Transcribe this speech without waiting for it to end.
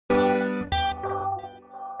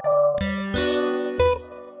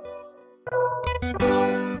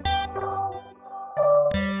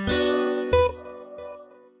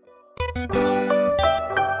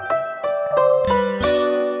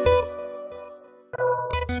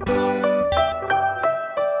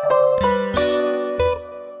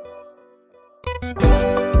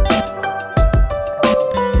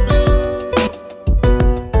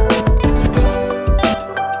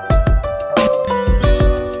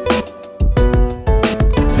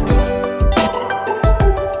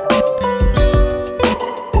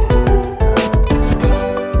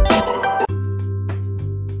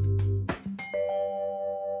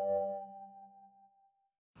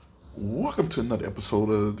to another episode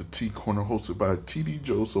of the T Corner, hosted by TD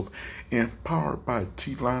Joseph and powered by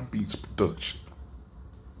T Line Beats Production.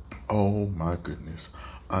 Oh my goodness,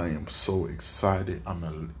 I am so excited.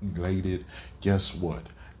 I'm elated. Guess what?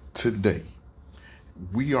 Today,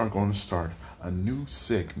 we are going to start a new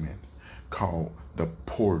segment called the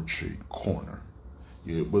Poetry Corner.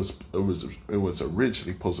 It was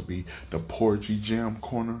originally supposed to be the Poetry Jam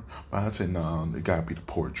Corner, but I said no, it gotta be the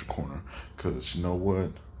Poetry Corner, cause you know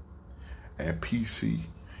what? At PC,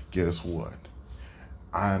 guess what?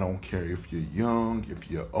 I don't care if you're young, if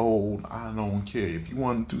you're old. I don't care if you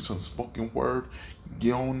want to do some spoken word.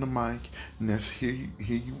 Get on the mic and let's hear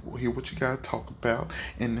what you gotta talk about,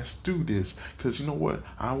 and let's do this. Cause you know what?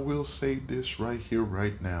 I will say this right here,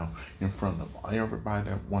 right now, in front of everybody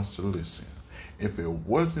that wants to listen. If it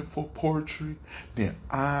wasn't for poetry, then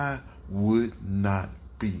I would not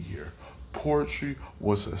be here. Poetry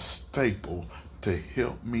was a staple to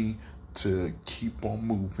help me to keep on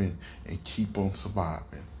moving and keep on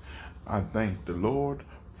surviving. I thank the Lord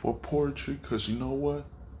for poetry because you know what?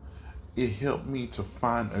 It helped me to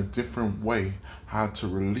find a different way how to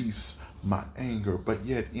release my anger, but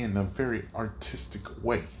yet in a very artistic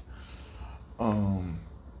way.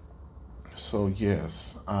 So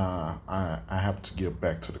yes, I have to give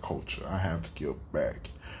back to the culture. I have to give back.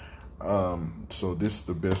 So this is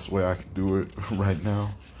the best way I can do it right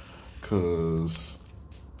now, cause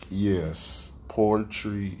yes,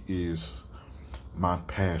 poetry is my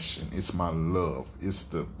passion. It's my love. It's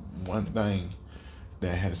the one thing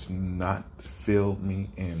that has not failed me,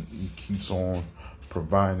 and it keeps on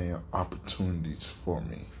providing opportunities for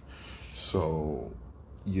me. So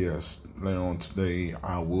yes, later on today,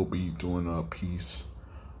 I will be doing a piece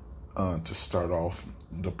to start off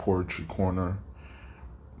the Poetry Corner.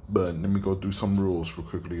 But let me go through some rules real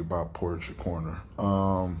quickly about Poetry Corner.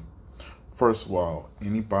 First of all,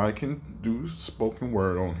 anybody can do spoken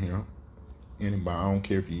word on here. Anybody, I don't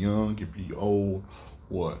care if you're young, if you're old,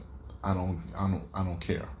 what. I don't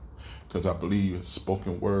care. Because I believe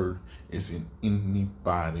spoken word is in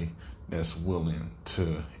anybody that's willing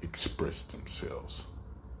to express themselves.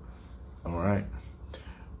 All right.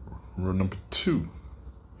 Rule number 2.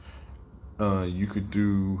 You could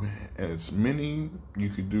do as many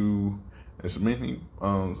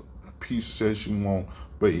pieces as you want,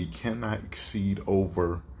 but it cannot exceed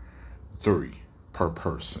over 3 per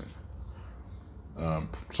person.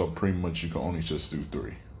 So pretty much you can only just do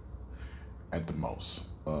 3 at the most.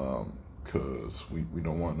 Cause we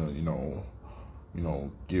don't want to,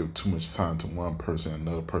 give too much time to one person.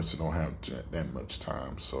 Another person don't have that much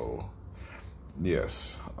time. So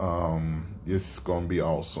yes, this is going to be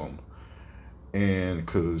awesome. And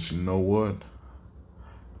cause you know what?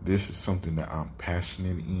 This is something that I'm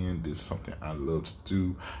passionate in. This is something I love to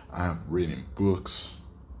do. I've written books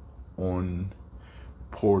on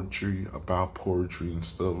poetry, about poetry and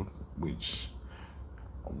stuff, which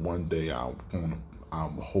one day I'm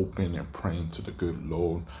hoping and praying to the good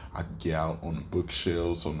Lord I can get out on the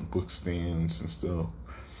bookshelves, on the book stands and stuff.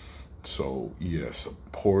 So yes,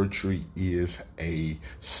 poetry is a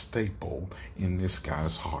staple in this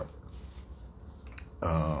guy's heart.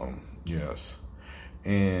 Yes.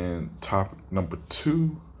 And topic number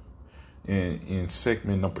 2, and in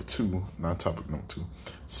segment number 2, not topic number 2,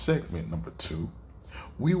 segment number 2,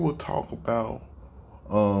 we will talk about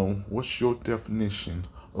what's your definition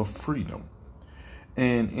of freedom.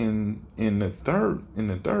 And in the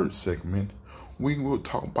third segment, we will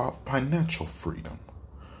talk about financial freedom.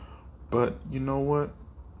 But you know what?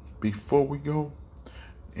 Before we go,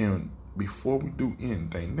 and before we do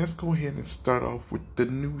anything, let's go ahead and start off with the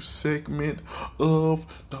new segment of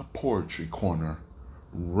the Poetry Corner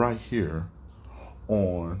right here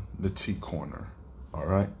on the T Corner. All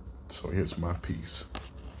right, so here's my piece.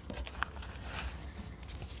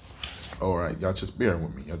 All right, y'all just bear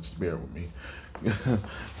with me.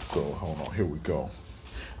 So hold on, here we go.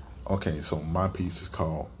 Okay, so my piece is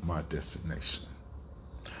called My Destination.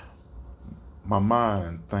 My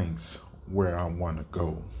mind thinks where I want to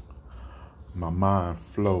go. My mind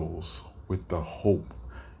flows with the hope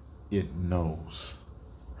it knows.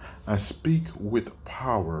 I speak with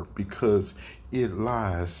power because it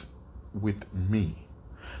lies with me.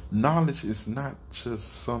 Knowledge is not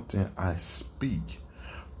just something I speak,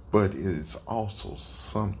 but it is also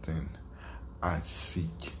something I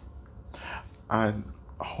seek. I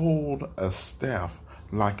hold a staff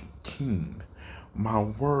like a king. My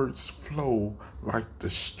words flow like the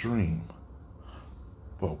stream.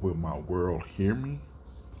 But will my world hear me?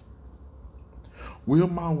 Will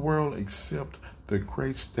my world accept the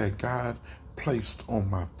grace that God placed on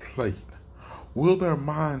my plate? Will their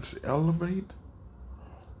minds elevate?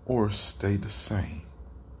 or stay the same.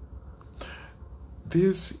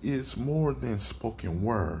 This is more than spoken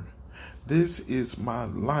word. This is my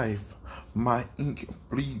life. My ink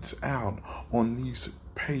bleeds out on these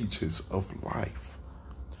pages of life,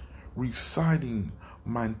 reciting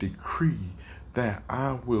my decree that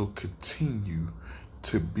I will continue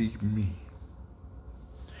to be me.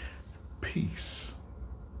 Peace.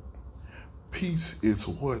 Peace is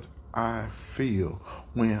what I feel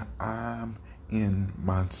when I'm in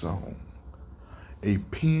my zone. A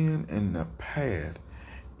pen and a pad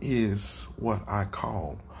is what I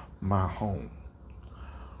call my home.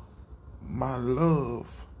 My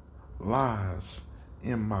love lies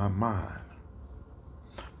in my mind.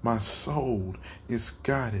 My soul is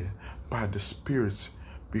guided by the spirits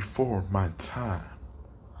before my time,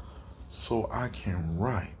 so I can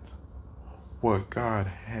write what God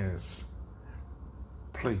has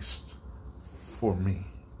placed for me.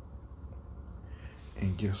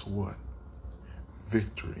 And guess what?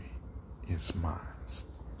 Victory is mine.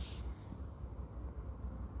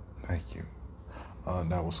 Thank you.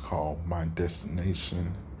 That was called My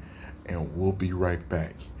Destination, and we'll be right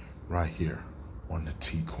back right here on the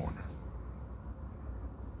T Corner.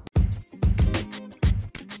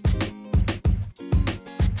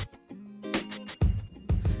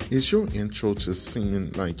 Is your intro just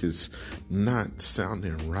seeming like it's not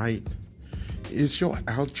sounding right? Is your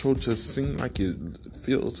outro just seem like it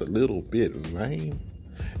feels a little bit lame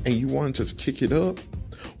and you want to just kick it up?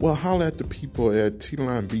 Well, holler at the people at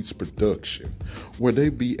T-Line Beats Production, where they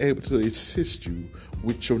be able to assist you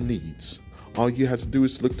with your needs. All you have to do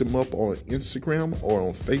is look them up on Instagram or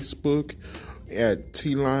on Facebook at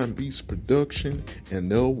T-Line Beats Production,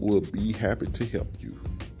 and they will be happy to help you.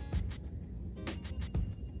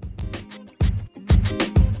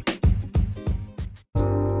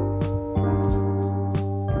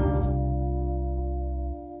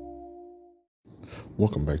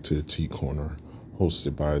 Welcome back to the T Corner,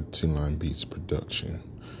 hosted by T-Line Beats Production.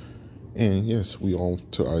 And yes, we on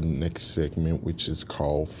to our next segment, which is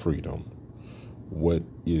called Freedom. What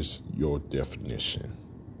is your definition?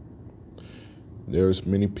 There's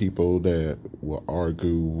many people that will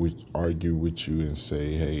argue with you and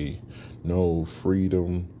say, hey, no,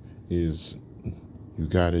 freedom is you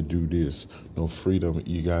gotta do this. No, freedom,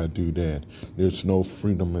 you gotta do that. There's no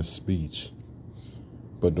freedom of speech.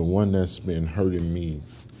 But the one that's been hurting me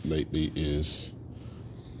lately is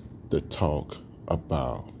the talk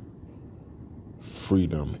about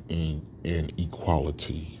freedom and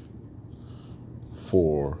equality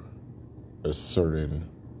for a certain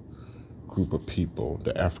group of people,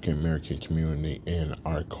 the African American community and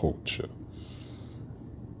our culture.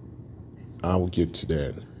 I will get to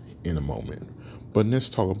that in a moment. But let's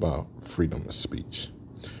talk about freedom of speech.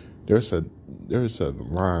 There's a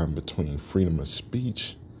line between freedom of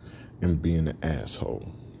speech and being an asshole.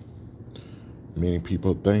 Many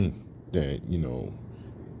people think that,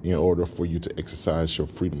 in order for you to exercise your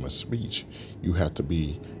freedom of speech, you have to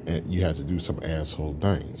do some asshole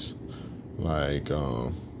things. Like,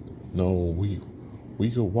 no, we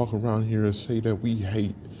could walk around here and say that we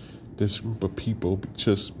hate this group of people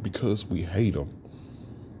just because we hate them.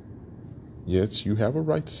 Yes, you have a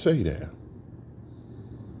right to say that.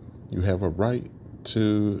 You have a right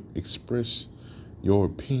to express your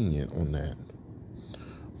opinion on that.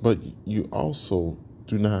 But you also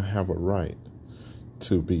do not have a right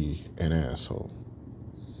to be an asshole.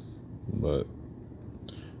 But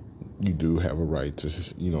you do have a right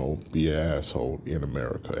to, be an asshole in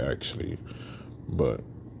America, actually. But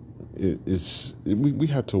we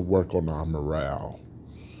have to work on our morale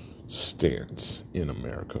stance in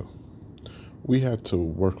America. We have to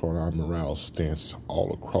work on our morale stance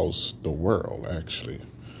all across the world, actually.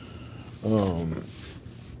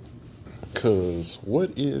 Because where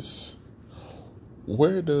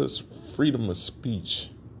does freedom of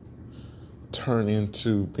speech turn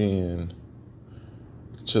into being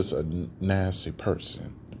just a nasty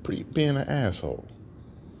person, being an asshole?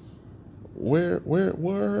 Where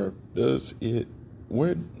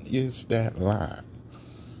is that line?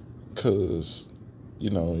 Because,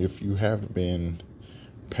 if you haven't been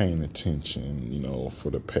paying attention, for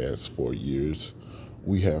the past 4 years,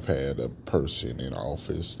 we have had a person in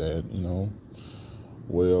office that,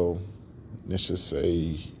 let's just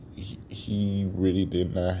say he really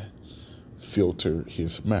did not filter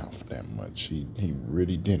his mouth that much. He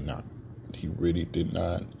really did not. He really did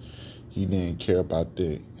not. He didn't care about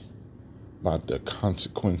the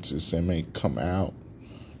consequences that may come out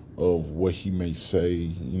of what he may say,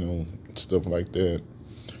 stuff like that.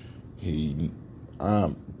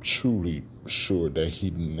 I'm truly sure that he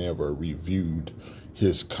never reviewed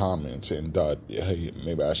his comments and thought, hey,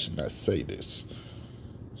 maybe I should not say this.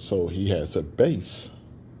 So he has a base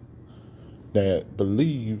that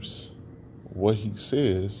believes what he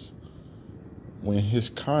says when his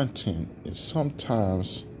content is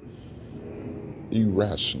sometimes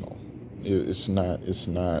irrational. It's not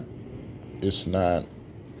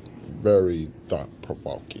very thought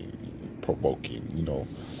provoking.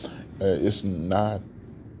 It's not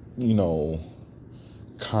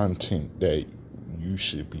content that you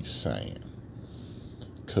should be saying.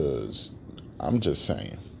 Cause I'm just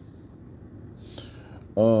saying.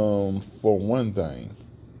 For one thing,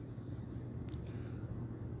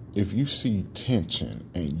 if you see tension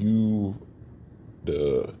and you,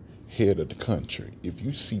 the head of the country, if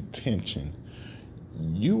you see tension,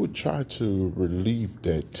 you would try to relieve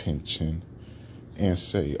that tension and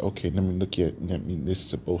say, okay, let me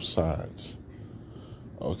listen to both sides.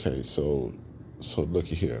 Okay, so look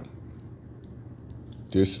here.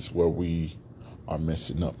 This is where we are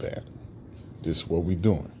messing up at. This is what we're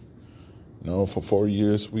doing. For 4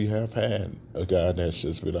 years we have had a guy that's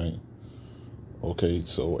just been like, okay,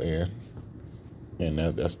 so and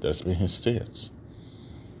that's been his stance.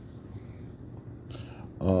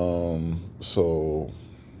 So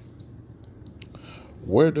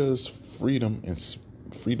where does freedom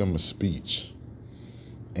of speech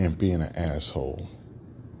and being an asshole,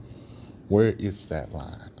 where is that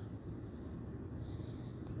line?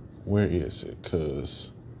 Where is it?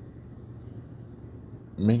 Because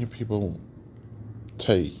many people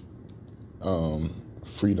take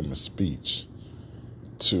freedom of speech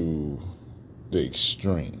to the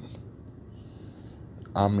extreme.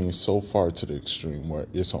 I mean, so far to the extreme where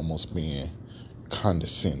it's almost being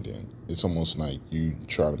condescending. It's almost like you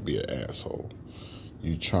trying to be an asshole.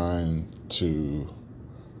 You trying to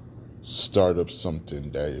start up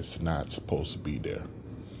something that is not supposed to be there.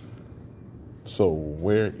 So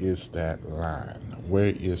where is that line? Where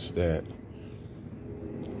is that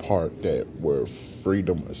part where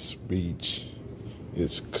freedom of speech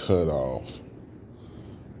is cut off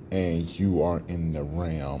and you are in the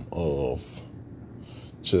realm of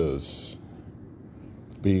just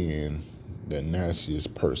being the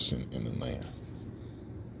nastiest person in the land?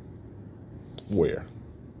 Where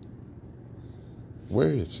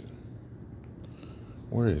is it?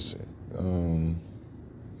 Where is it?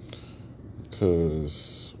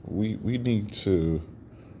 Because we need to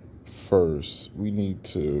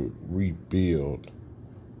rebuild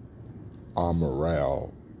our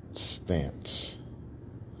morale stance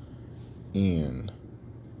in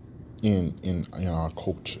our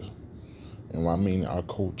culture. And when I mean our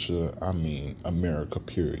culture, I mean America,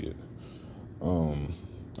 period. I'm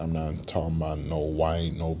not talking about no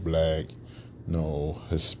white, no black, no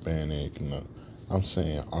Hispanic. No. I'm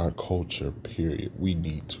saying our culture, period. We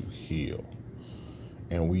need to heal.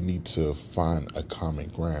 And we need to find a common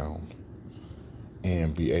ground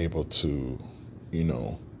and be able to,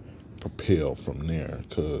 propel from there.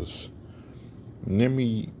 Because let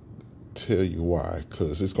me tell you why.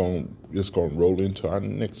 Because it's going to roll into our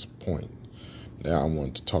next point that I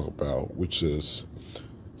want to talk about, which is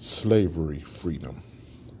slavery freedom.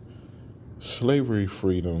 Slavery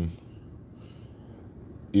freedom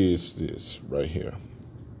is this right here.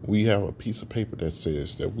 We have a piece of paper that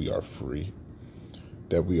says that we are free,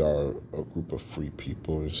 that we are a group of free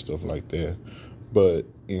people and stuff like that. But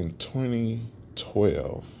in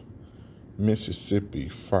 2012, Mississippi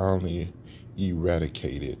finally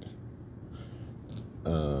eradicated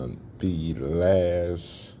the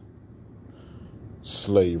last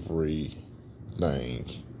slavery thing,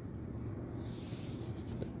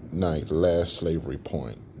 like the last slavery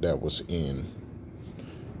point that was in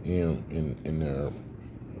their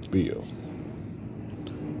bill,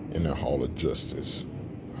 in their Hall of Justice,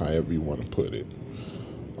 however you want to put it.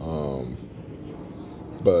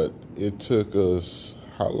 But it took us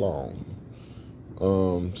how long?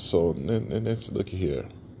 So let's look here.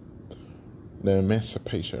 The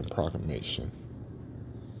Emancipation Proclamation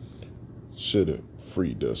should have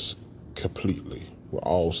freed us completely. Well,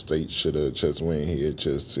 all states should have just went here,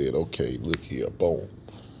 just said, okay, look here, boom.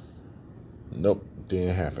 Nope,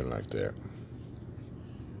 didn't happen like that.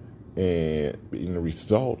 And in the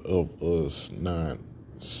result of us not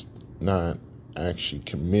actually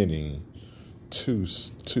committing to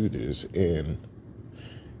this and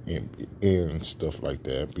stuff like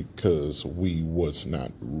that, because we was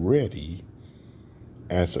not ready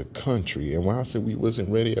as a country. And when I say we wasn't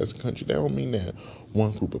ready as a country, that don't mean that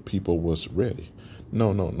one group of people was ready.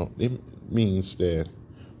 No. It means that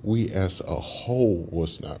we as a whole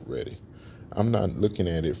was not ready. I'm not looking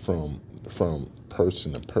at it from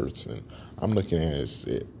person to person. I'm looking at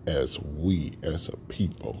it as we as a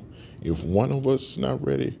people. If one of us is not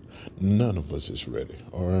ready, none of us is ready.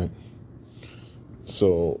 All right.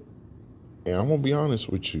 So, and I'm gonna be honest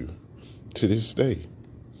with you. To this day,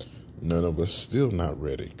 none of us still not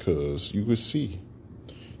ready, because you could see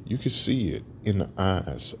it in the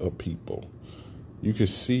eyes of people. You can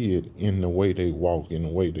see it in the way they walk, in the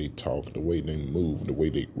way they talk, the way they move, the way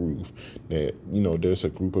they groove. That, there's a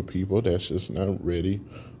group of people that's just not ready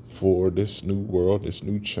for this new world, this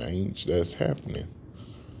new change that's happening.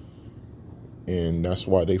 And that's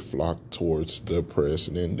why they flock towards the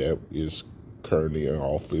president that is currently in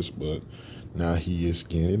office, but now he is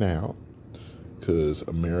getting out. Because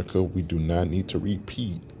America, we do not need to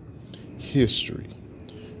repeat history.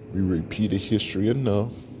 We repeated history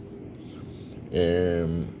enough.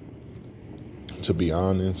 And to be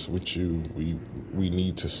honest with you, we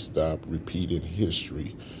need to stop repeating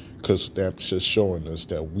history, because that's just showing us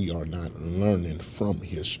that we are not learning from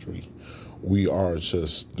history. We are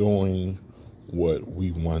just doing what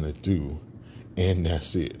we want to do, and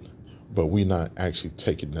that's it. But we're not actually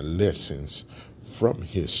taking the lessons from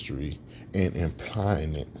history and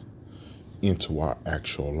applying it into our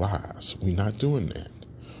actual lives. We're not doing that.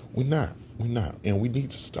 We're not. And we need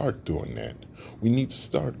to start doing that. We need to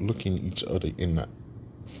start looking each other in the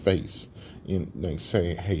face and like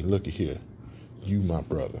saying, hey, look at here. You, my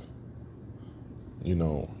brother.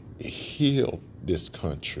 Heal this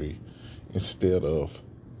country instead of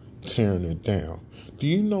tearing it down. Do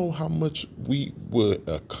you know how much we would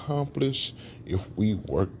accomplish if we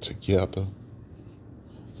work together?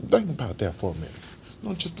 Think about that for a minute.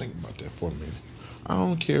 No, just think about that for a minute. I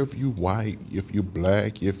don't care if you white, if you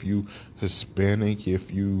black, if you Hispanic,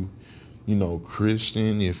 if you,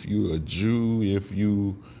 Christian, if you a Jew, if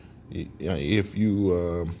you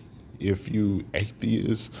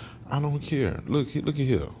atheist. I don't care. Look at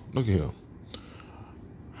here.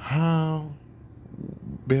 How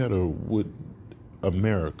better would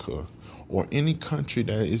America or any country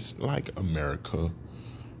that is like America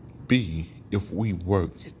be if we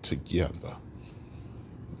work together?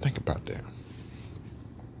 Think about that.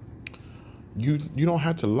 You don't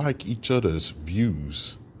have to like each other's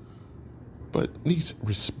views, but at least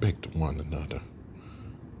respect one another.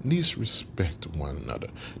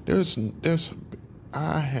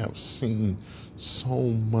 I have seen so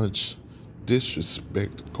much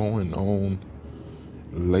disrespect going on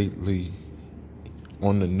lately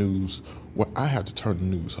on the news. Well, I had to turn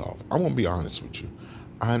the news off. I'm gonna be honest with you.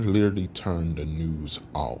 I literally turned the news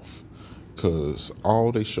off, because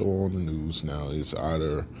all they show on the news now is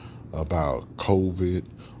either about COVID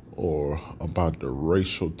or about the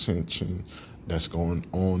racial tension that's going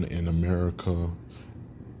on in America.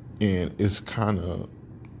 And it's kind of,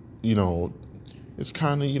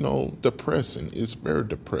 depressing. It's very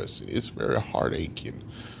depressing. It's very heartaching.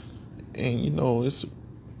 And, it's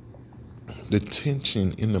the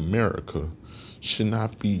tension in America should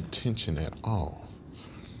not be tension at all.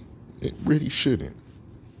 It really shouldn't.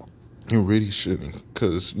 It really shouldn't.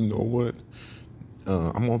 Because you know what?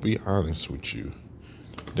 I'm going to be honest with you.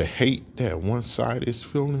 The hate that one side is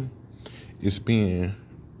feeling is being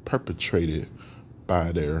perpetrated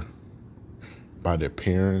by their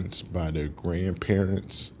parents, by their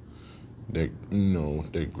grandparents, their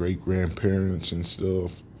great grandparents and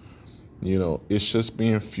stuff. It's just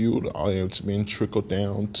being fueled. It's being trickled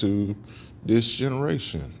down to this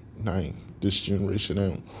generation. This generation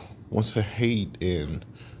that wants to hate and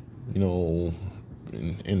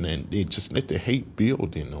then they just let the hate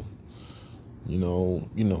build in them.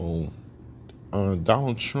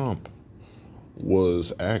 Donald Trump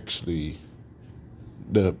was actually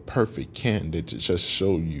the perfect candidate to just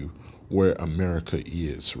show you where America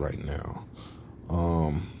is right now.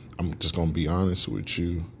 I'm just gonna be honest with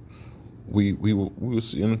you. We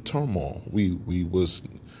was in a turmoil. We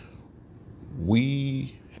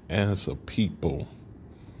as a people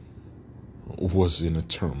was in a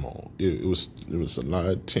turmoil. It was a lot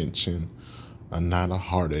of tension, a lot of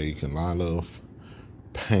heartache, a lot of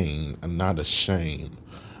pain, a lot of shame,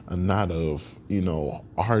 a lot of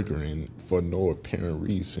arguing for no apparent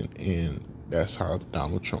reason, and that's how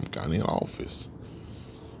Donald Trump got in office.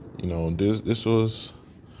 This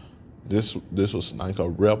was like a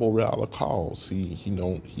rebel without a cause. He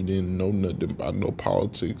didn't know nothing about no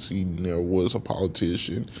politics. He never was a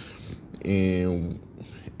politician, and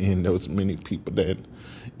there was many people that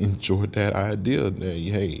enjoyed that idea that,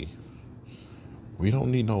 hey, we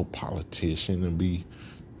don't need no politician and be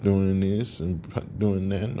doing this and doing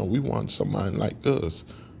that. No, we want somebody like us.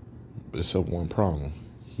 Except one problem.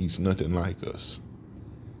 He's nothing like us.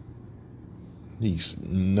 He's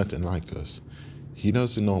nothing like us. He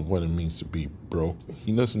doesn't know what it means to be broke.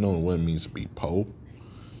 He doesn't know what it means to be poor.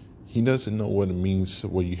 He doesn't know what it means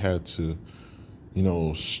where you had to,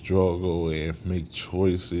 struggle and make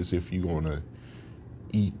choices if you want to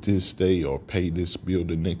eat this day or pay this bill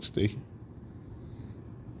the next day.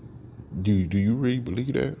 Do you really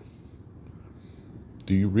believe that?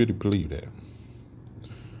 Do you really believe that?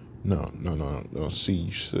 No. See,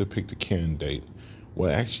 you should have picked a candidate.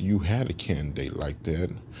 Well, actually, you had a candidate like that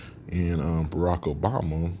in Barack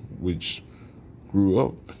Obama, which grew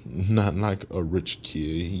up not like a rich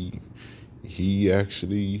kid. He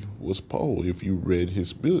actually was poor. If you read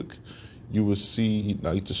his book, you would see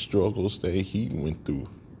like the struggles that he went through.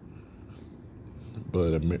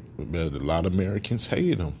 But a lot of Americans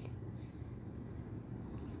hate him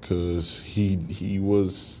because he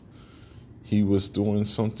was doing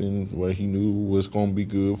something where he knew was going to be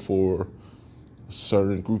good for a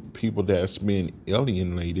certain group of people that's been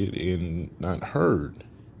alienated and not heard.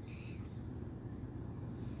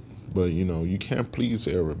 But you can't please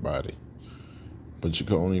everybody, but you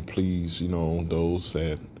can only please those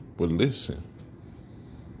that would listen.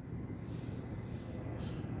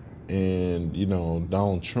 And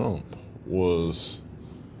Donald Trump was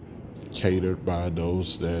catered by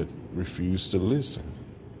those that refused to listen.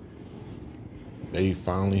 They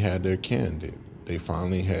finally had their candidate. They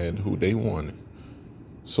finally had who they wanted.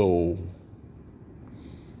 So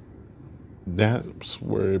that's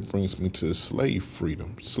where it brings me to slavery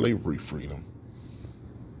freedom.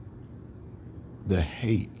 The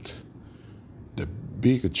hate, the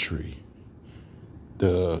bigotry,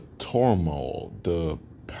 the turmoil, the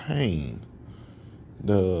pain,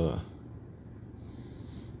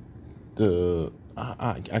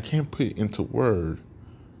 I can't put into word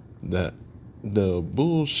that the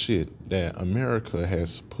bullshit that America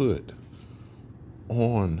has put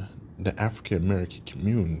on the African American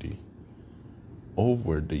community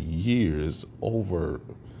over the years, over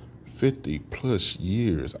 50 plus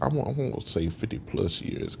years. I won't say 50 plus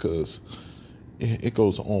years because it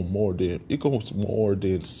goes more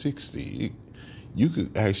than 60. You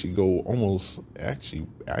could actually go almost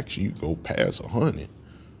you go past 100.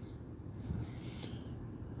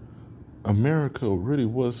 America really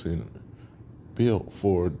wasn't built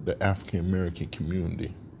for the African American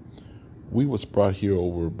community. We was brought here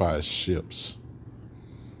over by ships.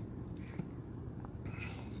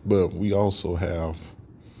 But we also have,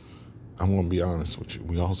 I'm going to be honest with you,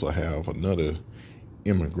 we also have another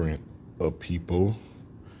immigrant of people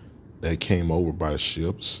that came over by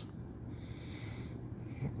ships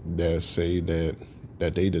that say that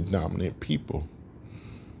they the dominant people,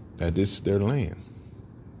 that this is their land.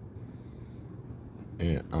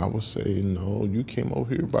 And I would say, no, you came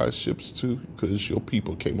over here by ships too, because your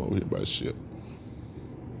people came over here by ship.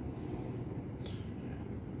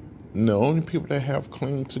 And the only people that have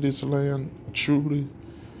claim to this land, truly,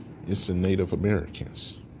 is the Native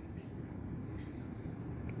Americans.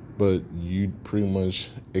 But you pretty much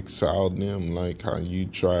exiled them like how you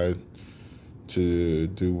tried to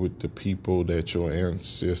do with the people that your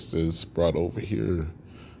ancestors brought over here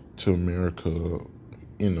to America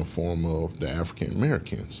in the form of the African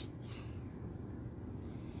Americans.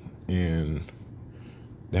 And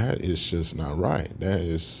that is just not right. That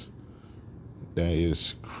is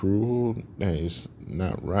cruel. That is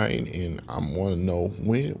not right. And I want to know,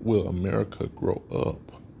 when will America grow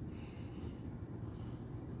up?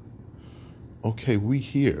 Okay, we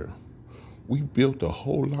here. We built a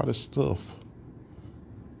whole lot of stuff.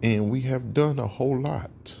 And we have done a whole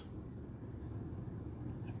lot.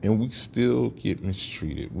 And we still get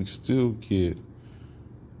mistreated. We still get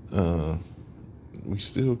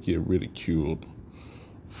ridiculed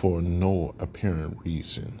for no apparent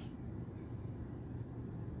reason.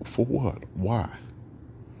 For what? Why?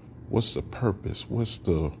 What's the purpose? What's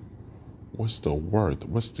the worth?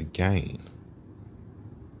 What's the gain?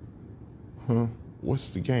 Huh? What's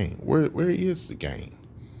the gain? Where is the gain?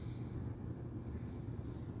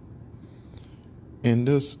 And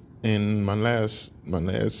this, in my last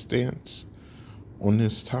stance on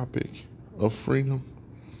this topic of freedom,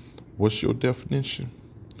 what's your definition?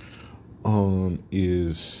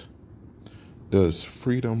 Does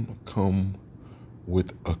freedom come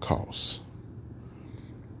with a cost?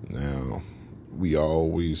 Now, we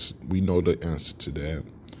know the answer to that,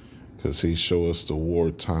 because he show us the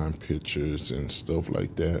wartime pictures and stuff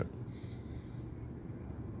like that.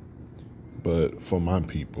 But for my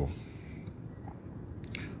people,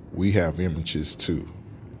 we have images too.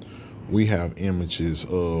 We have images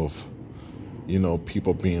of,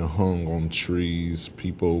 people being hung on trees,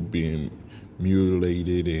 people being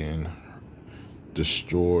mutilated and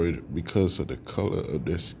destroyed because of the color of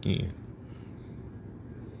their skin.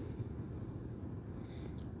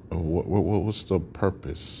 What was the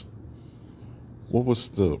purpose? What was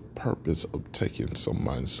the purpose of taking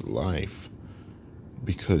somebody's life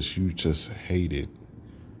because you just hated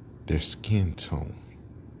their skin tone?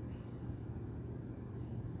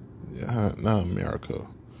 Now, America,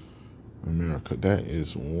 that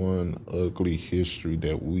is one ugly history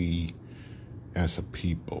that we as a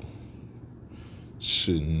people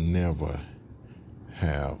should never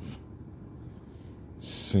have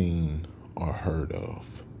seen or heard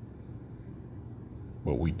of.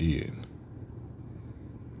 But we did.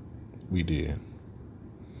 We did.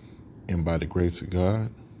 And by the grace of God,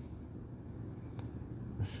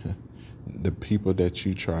 the people that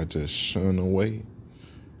you tried to shun away,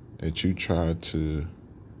 that you tried to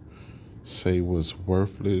say was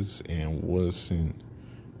worthless and wasn't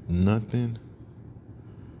nothing,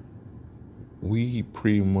 we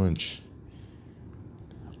pretty much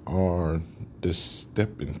are the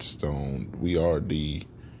stepping stone. We are the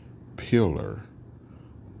pillar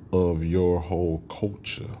of your whole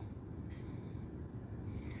culture.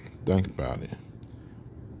 Think about it.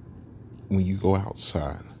 When you go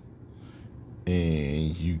outside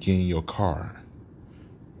and you get in your car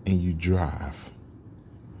and you drive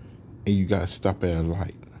and you got to stop at a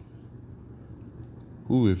light,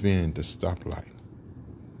 who invented the stoplight?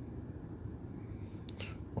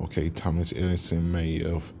 Okay, Thomas Edison may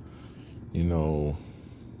have,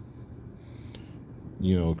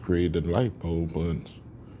 created the light bulb, but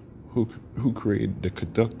who created the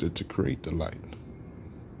conductor to create the light?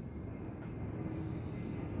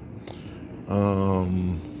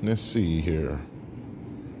 Let's see here.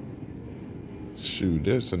 Shoot,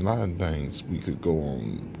 there's a lot of things we could go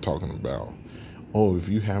on talking about. Oh, if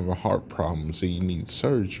you have a heart problem, say you need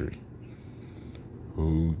surgery.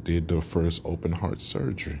 Who did the first open heart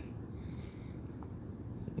surgery?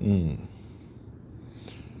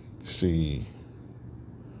 See,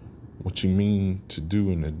 what you mean to do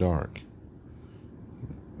in the dark,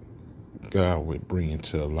 God would bring it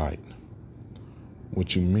to the light.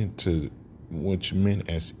 What you meant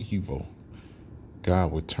as evil,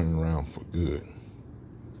 God would turn around for good.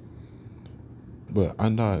 But I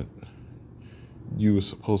thought you were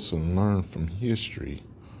supposed to learn from history,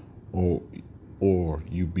 or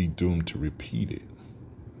you be doomed to repeat it.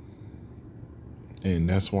 And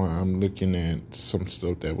that's why I'm looking at some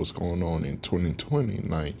stuff that was going on in 2020.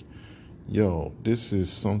 Like, yo, this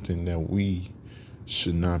is something that we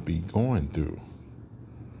should not be going through.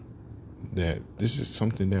 That this is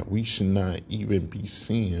something that we should not even be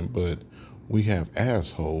seeing, but we have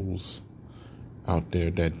assholes out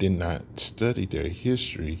there that did not study their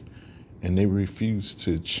history and they refused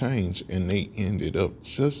to change, and they ended up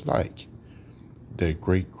just like their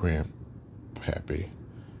great-grandpappy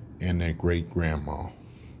and their great-grandma.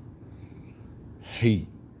 Hate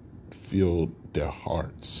filled their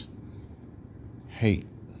hearts.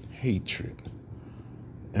 Hatred.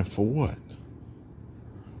 And for what?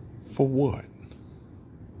 For what?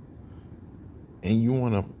 And you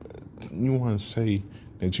wanna say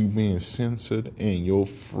that you being censored and your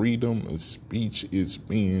freedom of speech is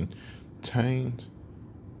being tamed?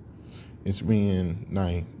 It's being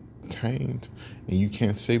tamed, and you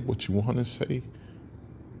can't say what you want to say?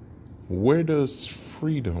 Where does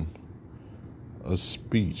freedom of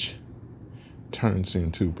speech turns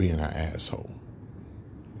into being an asshole?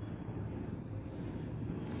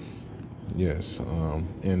 Yes, and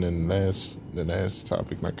then the last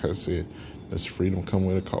topic, like I said, does freedom come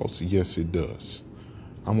with a cost? Yes, it does.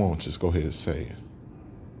 I'm gonna just go ahead and say it.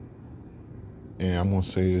 And I'm gonna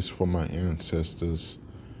say this for my ancestors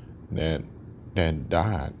that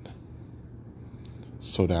died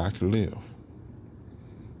so that I could live.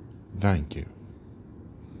 Thank you.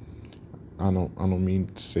 I don't mean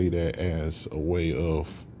to say that as a way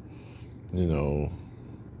of,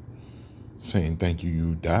 saying thank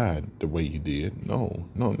you died the way you did. No.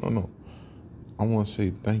 I want to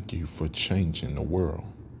say thank you for changing the world.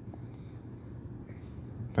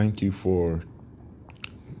 Thank you for,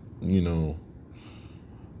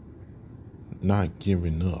 not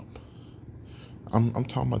giving up. I'm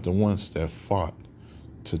talking about the ones that fought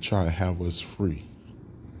to try to have us free.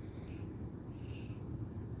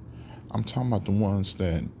 I'm talking about the ones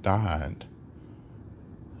that died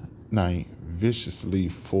viciously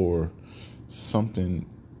for something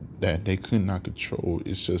that they could not control.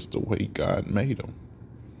 It's just the way God made them.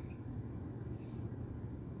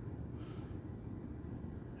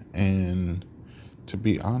 And to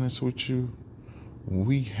be honest with you,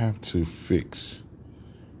 we have to fix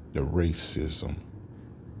the racism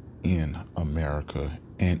in America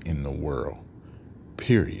and in the world,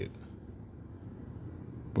 period.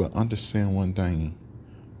 But understand one thing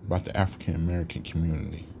about the African American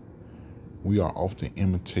community. We are often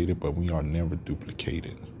imitated, but we are never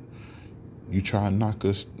duplicated. You try to knock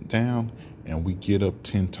us down, and we get up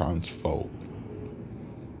 10 times fold.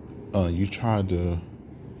 You try to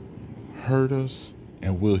hurt us,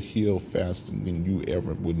 and we'll heal faster than you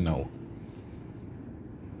ever would know.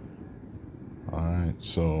 Alright,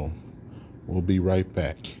 so we'll be right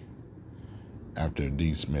back after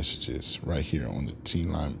these messages right here on the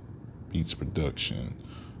T-Line Beats production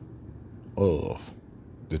of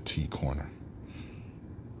the T Corner.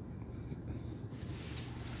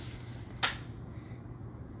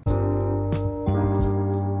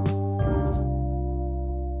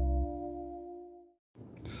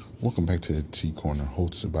 Welcome back to the T Corner,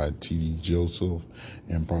 hosted by TD Joseph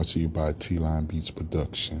and brought to you by T-Line Beats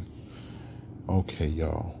production. Okay,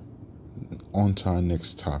 y'all, on to our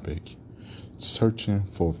next topic, searching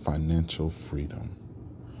for financial freedom.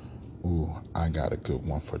 Ooh, I got a good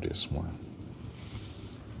one for this one.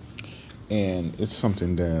 And it's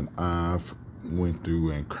something that I've went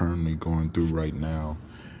through and currently going through right now.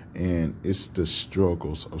 And it's the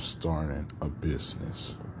struggles of starting a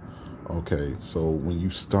business. Okay, so when you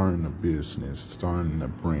starting a business, starting a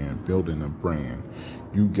brand, building a brand,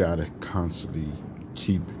 you gotta constantly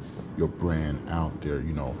keep your brand out there,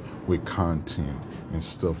 with content and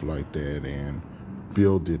stuff like that, and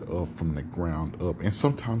build it up from the ground up. And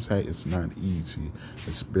sometimes that is not easy,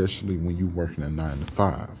 especially when you're working a 9 to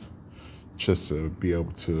 5, just to be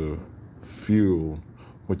able to fuel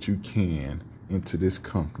what you can into this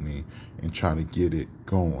company and try to get it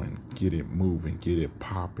going, get it moving, get it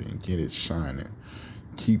popping, get it shining,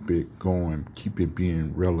 keep it going, keep it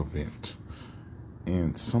being relevant.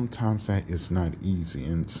 And sometimes that is not easy.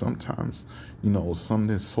 And sometimes, some of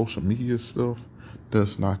this social media stuff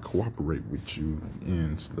does not cooperate with you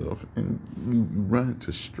and stuff. And you run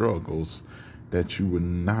into struggles that you would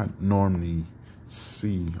not normally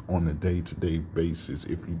see on a day-to-day basis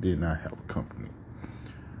if you did not have a company.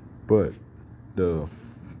 But the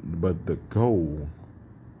goal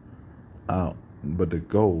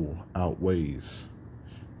outweighs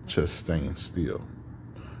just staying still.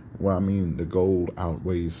 Well, I mean, the goal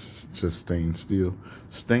outweighs just staying still.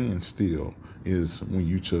 Staying still is when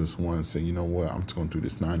you just want to say, you know what, I'm just going to do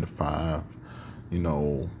this 9 to 5,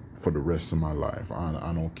 for the rest of my life.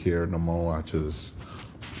 I don't care no more. I just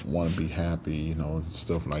want to be happy,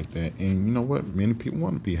 stuff like that. And you know what? Many people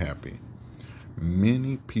want to be happy.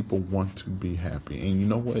 Many people want to be happy. And you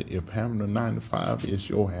know what? If having a 9 to 5 is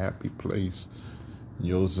your happy place,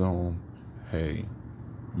 your zone, hey,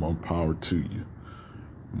 more power to you.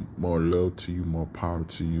 More love to you, more power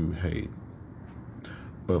to you, hey.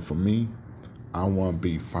 But for me, I want to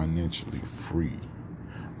be financially free.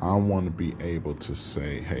 I want to be able to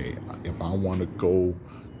say, hey, if I want to go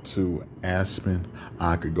to Aspen,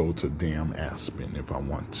 I could go to damn Aspen if I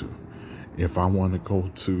want to. If I want to go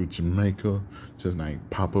to Jamaica, just like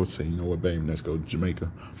pop up, say, you know what, baby, let's go to Jamaica.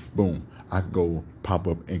 Boom, I could go pop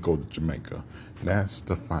up and go to Jamaica. That's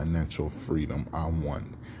the financial freedom I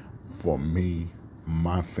want for me,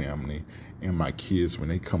 my family, and my kids when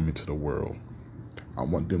they come into the world. I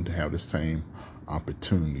want them to have the same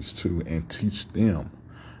opportunities too, and teach them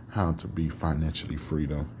how to be financially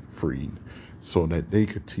freed so that they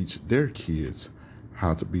could teach their kids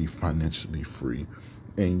how to be financially free.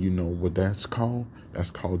 And you know what that's called?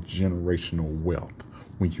 That's called generational wealth.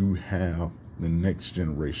 When you have the next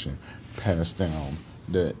generation pass down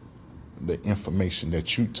the information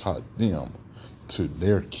that you taught them to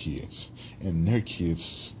their kids, and their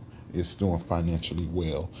kids is doing financially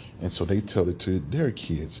well, and so they tell it to their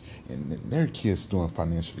kids, and their kids doing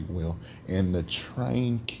financially well, and the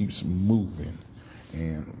train keeps moving.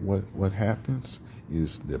 And what happens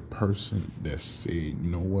is the person that said, you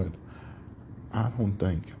know what, I don't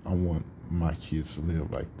think I want my kids to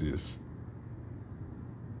live like this.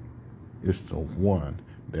 It's the one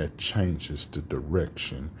that changes the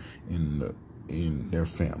direction in their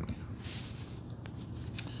family.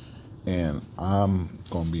 And I'm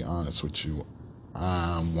going to be honest with you.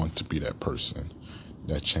 I want to be that person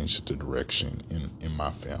that changes the direction in my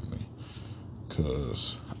family.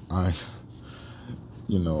 Because I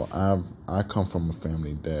come from a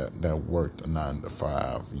family that worked a 9 to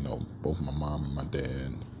 5. Both my mom and my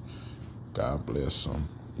dad, God bless them.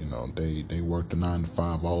 They worked a 9 to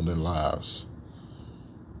 5 all their lives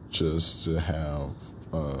just to have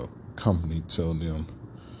a company tell them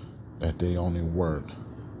that they only worked,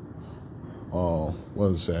 what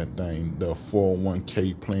is that thing? The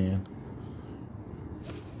 401k plan,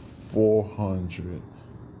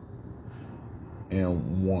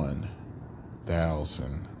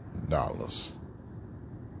 $401,000.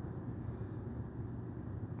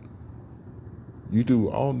 You do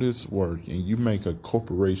all this work and you make a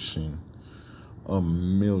corporation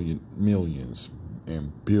millions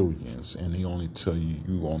and billions, and they only tell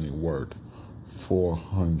you only worth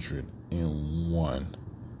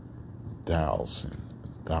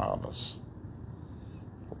 $401,000.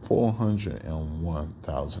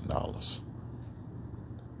 $401,000.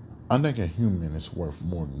 I think a human is worth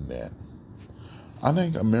more than that. I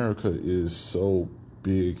think America is so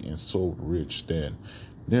big and so rich that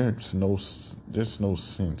there's no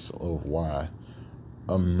sense of why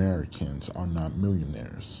Americans are not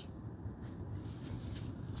millionaires.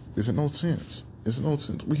 There's no sense. There's no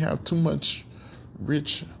sense. We have too much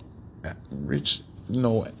rich, rich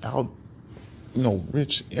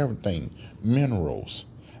everything, minerals,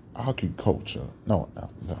 agriculture. No.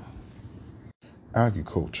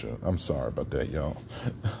 Agriculture. I'm sorry about that, y'all.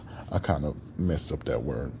 I kind of messed up that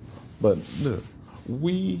word. But look,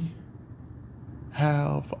 we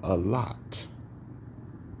have a lot.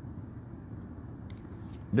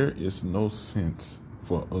 There is no sense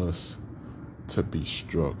for us to be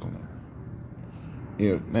struggling.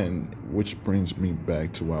 And which brings me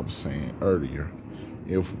back to what I was saying earlier.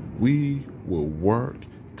 If we will work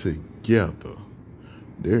together,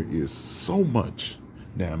 there is so much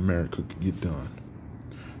that America could get done.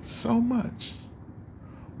 So much.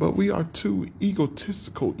 But we are too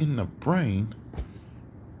egotistical in the brain.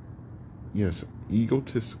 Yes,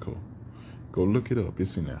 egotistical. Go look it up.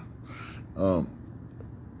 It's in there.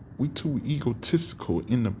 We too egotistical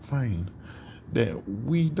in the brain that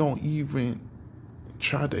we don't even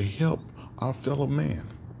try to help our fellow man.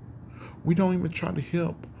 We don't even try to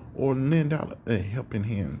help or lend out a helping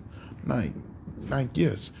hand. Like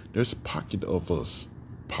yes, there's pocket of us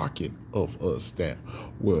that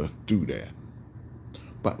will do that.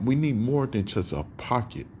 But we need more than just a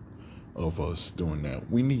pocket of us doing that.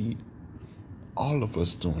 We need all of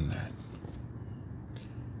us doing that.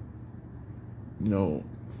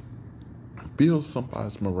 Build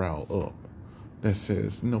somebody's morale up that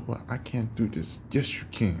says, you know what, I can't do this. Yes, you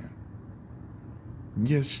can.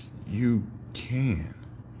 Yes, you can.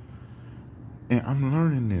 And I'm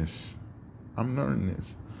learning this.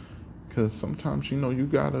 Because sometimes, you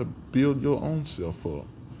got to build your own self up.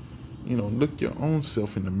 Look your own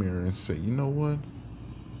self in the mirror and say, you know what?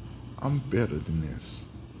 I'm better than this.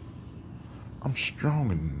 I'm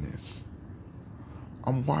stronger than this.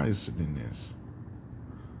 I'm wiser than this.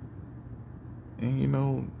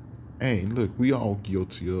 And hey, look, we all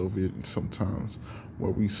guilty of it sometimes, where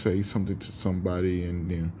we say something to somebody and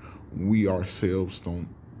then we ourselves don't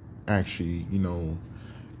actually,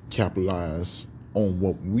 capitalize on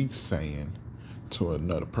what we saying to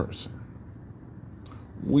another person.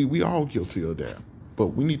 We all guilty of that, but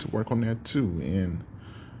we need to work on that too. And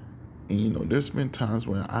there's been times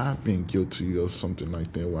when I've been guilty of something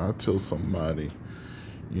like that, where I tell somebody,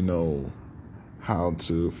 how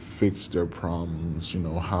to fix their problems,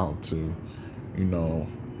 how to,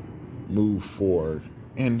 move forward.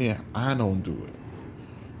 And then I don't do it.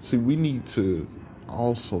 See, we need to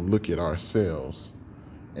also look at ourselves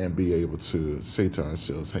and be able to say to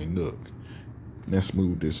ourselves, hey, look, let's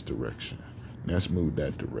move this direction. Let's move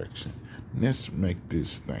that direction. Let's make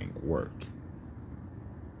this thing work.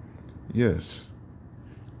 Yes.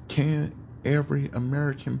 Can every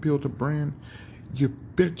American build a brand? You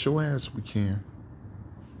bet your ass we can.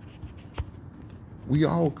 We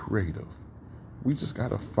all creative. We just got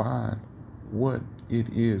to find what it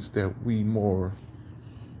is that we more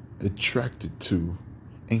attracted to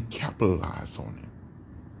and capitalize on it.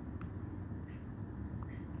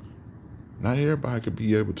 Not everybody could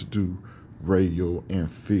be able to do radio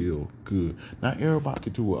and feel good. Not everybody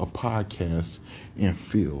could do a podcast and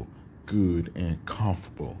feel good and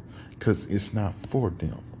comfortable, because it's not for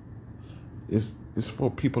them. It's for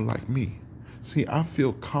people like me. See, I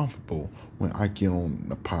feel comfortable when I get on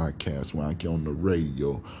the podcast, when I get on the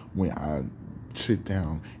radio, when I sit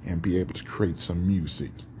down and be able to create some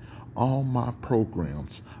music. All my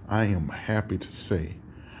programs, I am happy to say,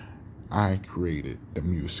 I created the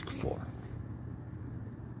music for.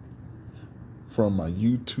 From my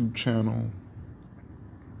YouTube channel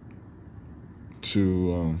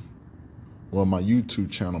to, my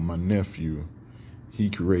YouTube channel, my nephew, he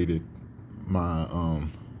created my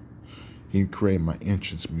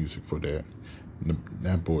entrance music for that.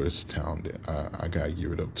 That boy is talented. I gotta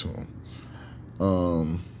give it up to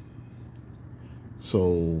him.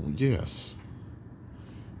 So yes,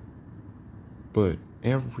 but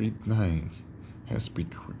everything has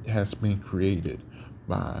been created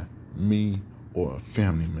by me or a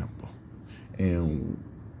family member, and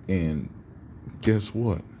guess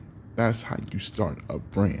what? That's how you start a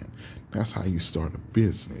brand. That's how you start a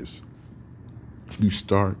business. You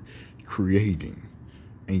start creating,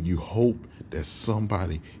 and you hope that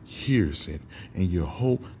somebody hears it, and you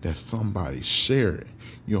hope that somebody share it.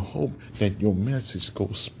 You hope that your message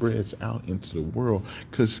goes spreads out into the world.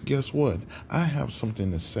 Because guess what? I have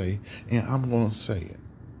something to say, and I'm going to say it.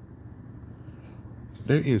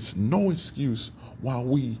 There is no excuse why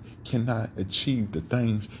we cannot achieve the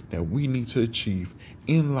things that we need to achieve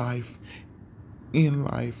in life,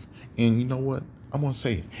 and you know what? I'm going to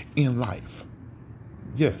say it, in life.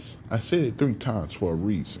 Yes, I said it 3 times for a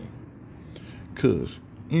reason. Because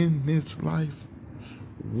in this life,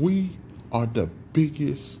 we are the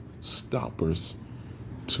biggest stoppers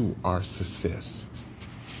to our success.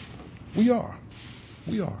 We are.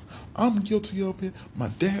 We are. I'm guilty of it. My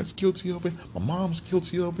dad's guilty of it. My mom's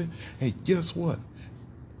guilty of it. And guess what?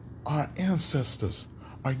 Our ancestors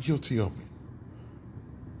are guilty of it.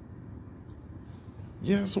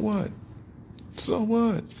 Guess what? So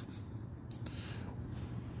what?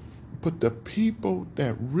 But the people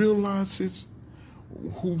that realizes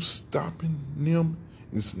who's stopping them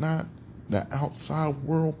is not the outside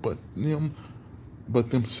world, but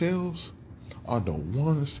themselves are the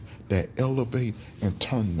ones that elevate and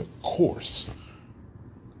turn the course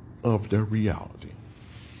of their reality.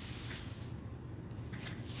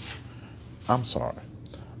 I'm sorry.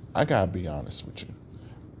 I gotta be honest with you.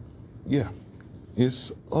 Yeah,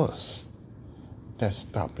 it's us that's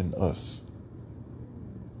stopping us.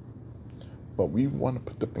 But we want to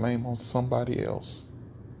put the blame on somebody else.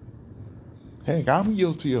 Heck, I'm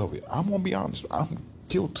guilty of it. I'm gonna be honest. I'm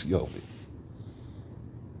guilty of it.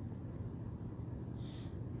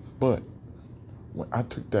 But when I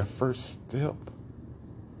took that first step,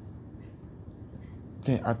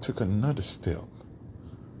 then I took another step.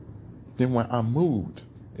 Then when I moved,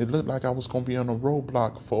 it looked like I was gonna be on a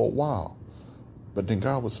roadblock for a while. But then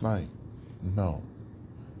God was like, no,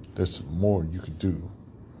 there's more you can do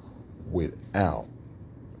without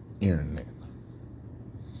internet.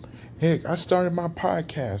 Heck, I started my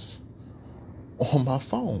podcast on my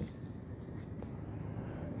phone.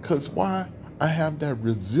 Because why? I have that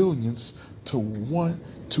resilience to want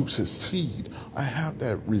to succeed. I have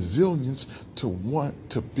that resilience to want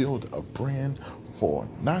to build a brand for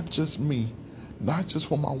not just me, not just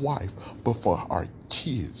for my wife, but for our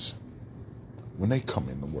kids when they come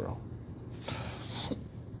in the world.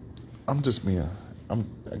 I'm just being,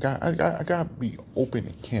 I got to be open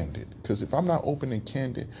and candid. Because if I'm not open and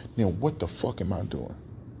candid, then what the fuck am I doing?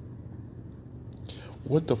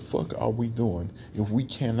 What the fuck are we doing if we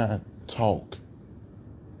cannot talk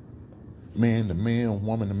man to man,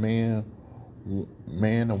 woman to man,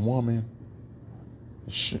 man to woman?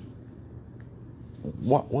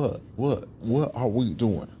 What are we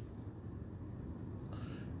doing?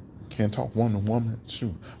 Can't talk woman to woman?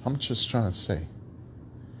 Shoot, I'm just trying to say,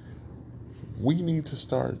 we need to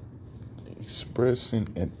start expressing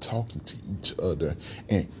and talking to each other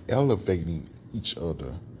and elevating each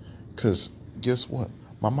other. Because guess what?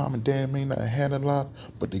 My mom and dad may not have had a lot,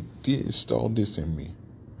 but they did install this in me.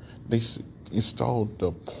 They installed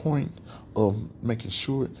the point of making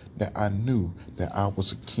sure that I knew that I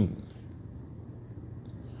was a king.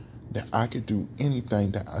 That I could do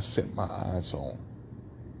anything that I set my eyes on.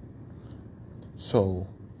 So,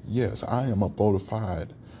 yes, I am a bona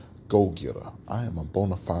fide go-getter. I am a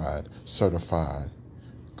bona fide certified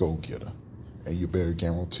go-getter. And you better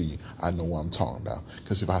guarantee I know what I'm talking about.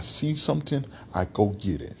 Because if I see something, I go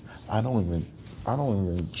get it. I don't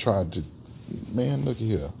even try to, man, look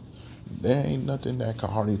here. There ain't nothing that can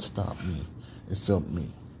hardly stop me except me.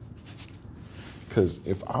 Because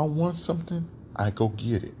if I want something, I go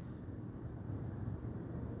get it.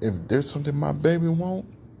 If there's something my baby want,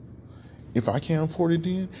 if I can't afford it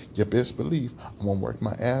then, you best believe I'm going to work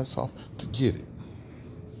my ass off to get it.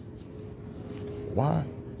 Why?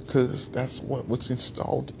 Because that's what was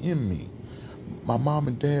installed in me. My mom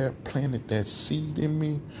and dad planted that seed in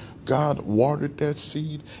me. God watered that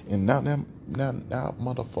seed, and now that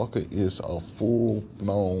motherfucker is a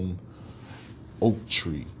full-blown oak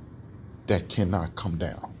tree that cannot come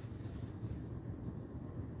down.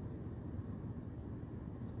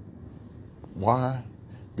 Why?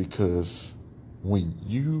 Because when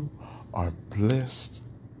you are blessed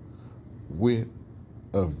with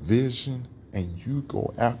a vision and you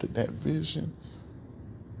go after that vision,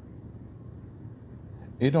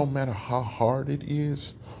 it don't matter how hard it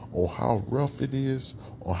is or how rough it is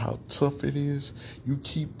or how tough it is. You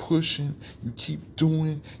keep pushing, you keep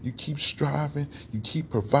doing, you keep striving, you keep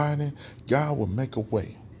providing. God will make a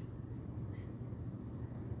way.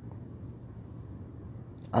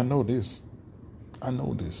 I know this.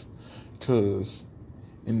 Because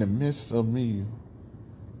in the midst of me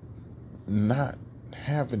not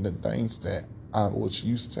having the things that I was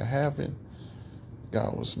used to having,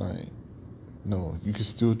 God was like, no, you can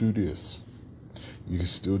still do this. You can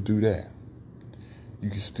still do that. You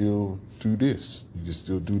can still do this. You can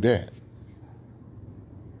still do that.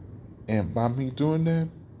 And by me doing that,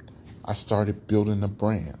 I started building a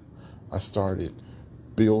brand. I started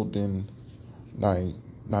building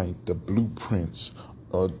like the blueprints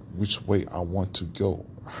of which way I want to go,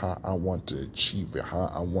 how I want to achieve it, how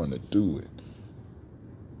I want to do it.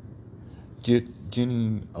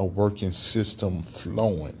 Getting a working system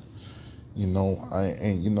flowing,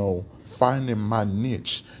 finding my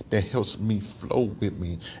niche that helps me flow with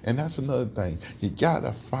me. And that's another thing. You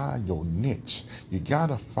gotta find your niche. You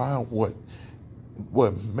gotta find what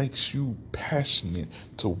makes you passionate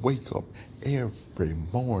to wake up every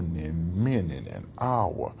morning, minute, and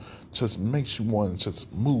hour. Just makes you want to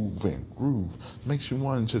just move and groove. Makes you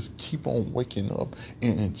want to just keep on waking up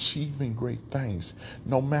and achieving great things.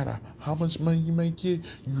 No matter how much money you may get,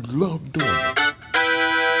 you love doing it.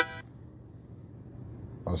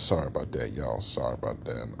 I'm sorry about that, y'all. Sorry about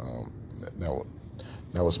that.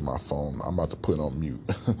 That was my phone. I'm about to put it on mute.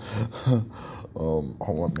 Hold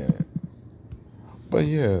on a minute. But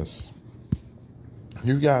yes,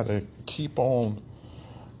 you gotta keep on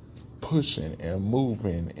pushing and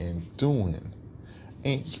moving and doing.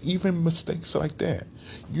 And even mistakes like that.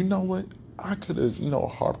 You know what? I could have,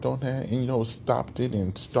 harped on that and, stopped it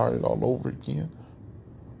and started all over again.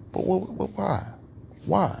 But why?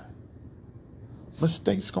 Why?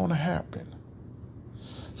 Mistakes gonna happen.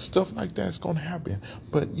 Stuff like that's gonna happen.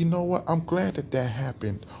 But you know what? I'm glad that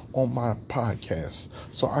happened on my podcast.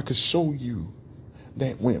 So I could show you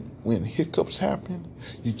that when hiccups happen,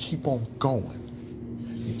 you keep on going.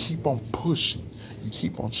 You keep on pushing. You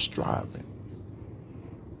keep on striving.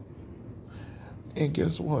 And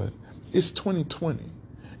guess what? It's 2020.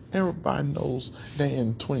 Everybody knows that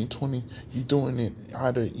in 2020, you're doing it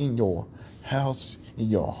either in your house, in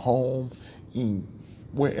your home, in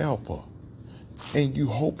wherever. And you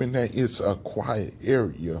hoping that it's a quiet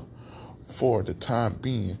area for the time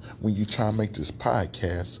being when you try to make this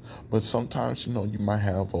podcast. But sometimes, you might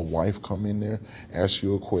have a wife come in there, ask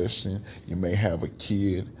you a question. You may have a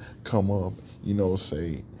kid come up,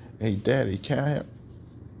 say, hey, daddy, can I have,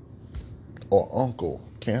 or uncle,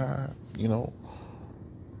 can I,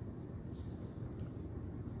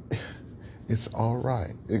 it's all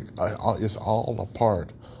right. It's all a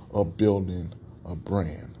part of building a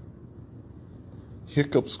brand.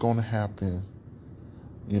 Hiccups going to happen,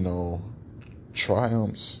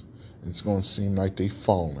 triumphs, it's going to seem like they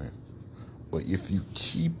falling. But if you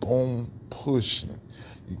keep on pushing,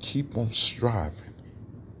 you keep on striving,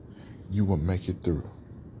 you will make it through.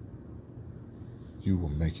 You will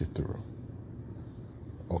make it through.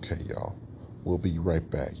 Okay, y'all. We'll be right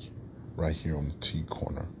back, right here on the T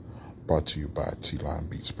Corner, brought to you by T-Line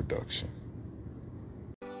Beats Production.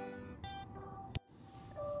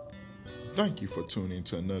 Thank you for tuning in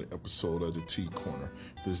to another episode of the T Corner,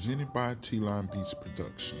 presented by T-Line Beats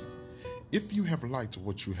Production. If you have liked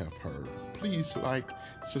what you have heard, please like,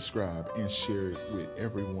 subscribe, and share it with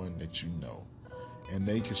everyone that you know. And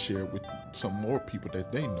they can share it with some more people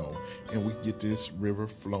that they know, and we can get this river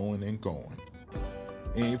flowing and going.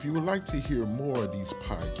 And if you would like to hear more of these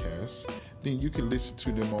podcasts, then you can listen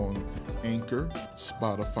to them on Anchor,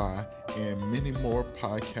 Spotify, and many more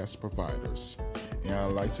podcast providers. And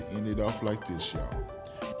I'd like to end it off like this, y'all.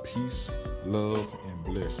 Peace, love, and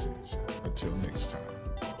blessings. Until next time.